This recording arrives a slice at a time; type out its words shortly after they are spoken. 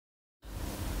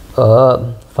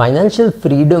Financial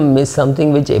freedom is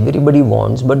something which everybody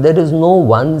wants, but there is no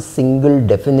one single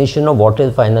definition of what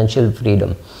is financial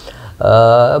freedom.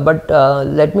 But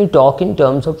let me talk in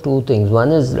terms of two things.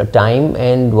 One is time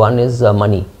and one is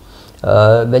money.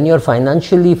 When you are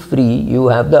financially free, you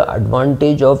have the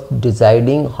advantage of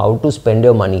deciding how to spend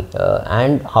your money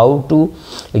and how to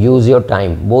use your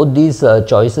time. Both these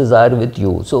choices are with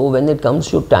you. So when it comes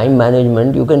to time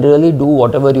management, you can really do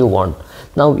whatever you want.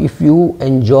 Now, if you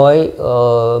enjoy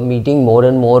meeting more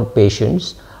and more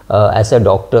patients as a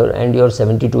doctor and you're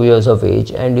 72 years of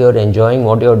age and you're enjoying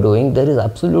what you're doing, there is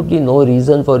absolutely no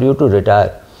reason for you to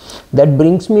retire. That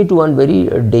brings me to one very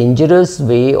dangerous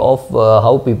way of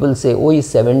how people say, oh, he's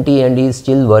 70 and he's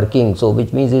still working, so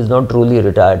which means he's not truly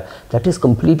retired. That is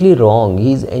completely wrong.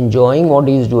 He's enjoying what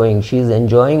he's doing. She's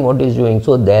enjoying what he's doing.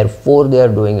 So therefore they are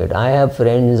doing it. I have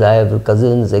friends, I have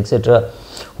cousins, etc.,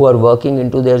 who are working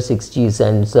into their 60s,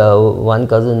 and one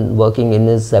cousin working in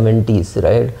his 70s,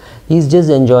 right? He's just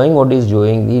enjoying what he's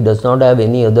doing. He does not have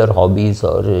any other hobbies,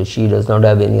 or she does not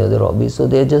have any other hobbies. So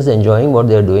they're just enjoying what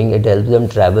they're doing. It helps them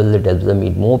travel, it helps them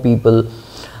meet more people.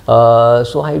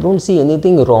 So I don't see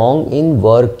anything wrong in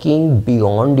working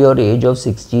beyond your age of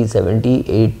 60, 70,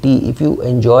 80 if you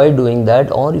enjoy doing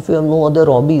that, or if you have no other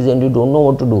hobbies and you don't know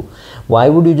what to do. Why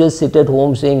would you just sit at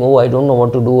home saying, oh, I don't know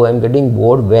what to do, I'm getting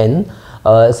bored, when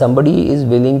somebody is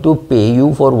willing to pay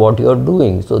you for what you're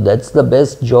doing? So that's the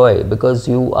best joy, because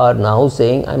you are now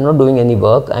saying, I'm not doing any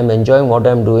work, I'm enjoying what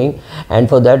I'm doing, and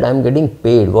for that I'm getting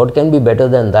paid. What can be better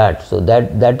than that? So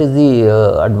that is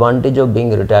the advantage of being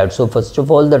retired. So first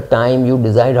of all, the time you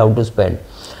decide how to spend,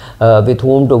 with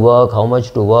whom to work, how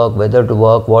much to work, whether to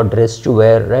work, what dress to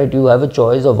wear, right? You have a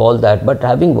choice of all that. But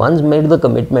having once made the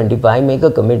commitment, if I make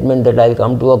a commitment that I'll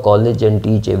come to a college and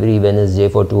teach every Wednesday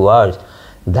for 2 hours,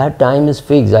 that time is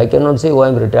fixed. I cannot say, oh,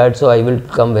 I'm retired, so I will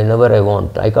come whenever I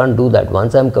want. I can't do that.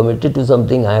 Once I'm committed to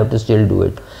something, I have to still do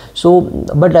it. So,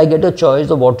 but I get a choice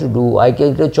of what to do. I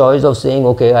get a choice of saying,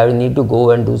 okay, I need to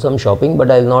go and do some shopping, but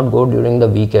I'll not go during the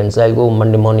weekends. I'll go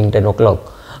Monday morning 10 o'clock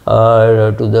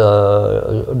to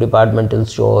the departmental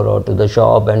store or to the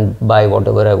shop and buy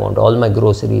whatever I want. All my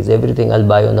groceries, everything I'll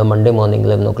buy on a Monday morning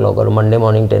 11 o'clock or a Monday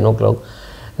morning 10 o'clock.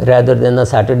 Rather than a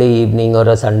Saturday evening or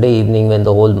a Sunday evening when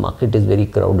the whole market is very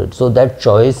crowded. So that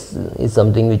choice is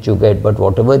something which you get, but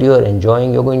whatever you are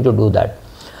enjoying, you're going to do that.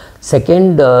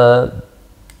 Second,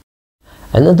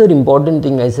 another important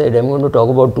thing I said, I'm going to talk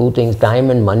about two things,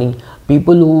 time and money.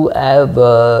 People who have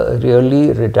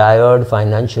really retired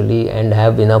financially and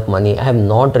have enough money have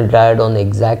not retired on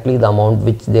exactly the amount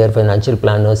which their financial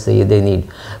planners say they need.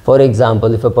 For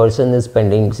example, if a person is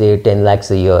spending say 10 lakhs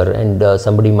a year and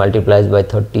somebody multiplies by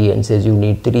 30 and says you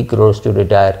need 3 crores to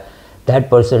retire, that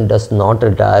person does not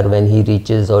retire when he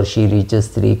reaches or she reaches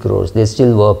 3 crores. They're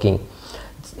still working.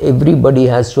 Everybody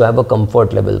has to have a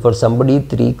comfort level. For somebody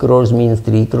 3 crores means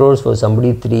 3 crores, for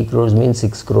somebody 3 crores means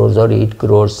 6 crores or 8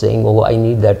 crores, saying, oh, I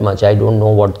need that much, I don't know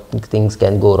what things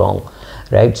can go wrong,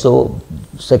 right? So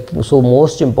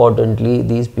most importantly,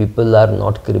 these people are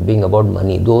not cribbing about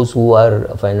money. Those who are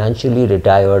financially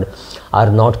retired are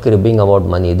not cribbing about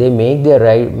money. They make their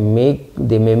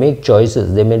they may make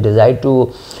choices. They may decide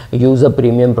to use a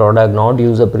premium product, not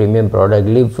use a premium product,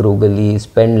 live frugally,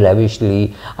 spend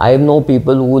lavishly. I know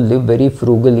people who live very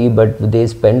frugally, but they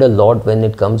spend a lot when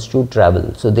it comes to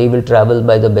travel. So they will travel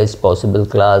by the best possible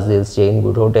class, they'll stay in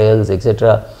good hotels,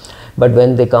 etc. But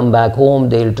when they come back home,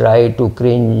 they'll try to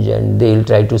cringe and they'll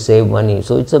try to save money.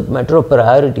 So it's a matter of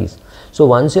priorities. So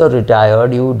once you're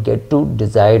retired, you would get to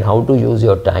decide how to use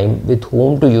your time, with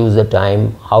whom to use the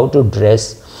time, how to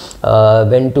dress,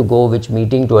 when to go, which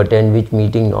meeting to attend, which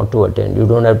meeting not to attend. You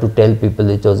don't have to tell people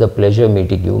it was a pleasure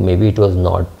meeting you, maybe it was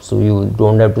not. So you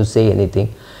don't have to say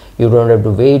anything. You don't have to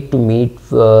wait to meet.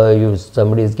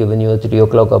 Somebody has given you a 3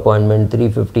 o'clock appointment,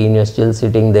 3:15, you're still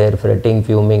sitting there fretting,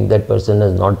 fuming, that person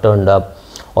has not turned up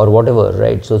or whatever,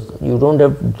 right? So you don't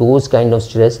have those kind of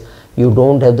stress. You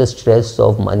don't have the stress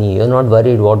of money. You're not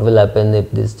worried what will happen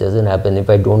if this doesn't happen, if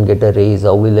I don't get a raise,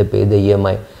 how will I pay the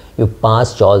EMI? You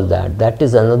passed all that. That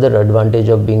is another advantage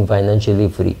of being financially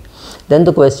free. Then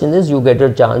the question is, you get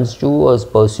a chance to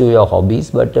pursue your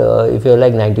hobbies, but if you're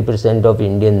like 90% of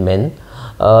Indian men,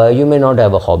 you may not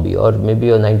have a hobby, or maybe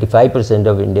you're 95%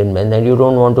 of Indian men and you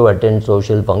don't want to attend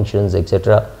social functions,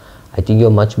 etc. I think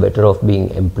you're much better off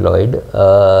being employed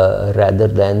rather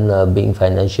than being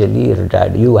financially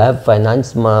retired. You have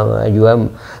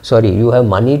you have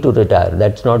money to retire.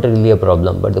 That's not really a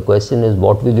problem. But the question is,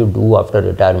 what will you do after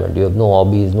retirement? You have no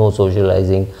hobbies, no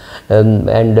socializing,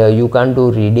 and you can't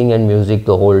do reading and music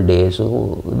the whole day.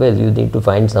 So, well, you need to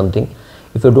find something.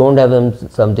 If you don't have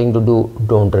something to do,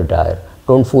 don't retire.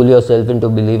 Don't fool yourself into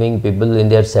believing people in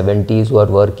their 70s who are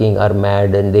working are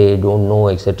mad and they don't know,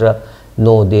 etc.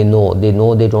 No, they know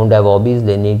they don't have hobbies,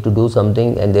 they need to do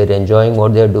something, and they're enjoying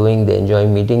what they're doing, they enjoy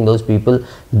meeting those people,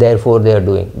 therefore they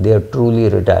are truly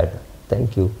retired.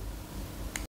 Thank you.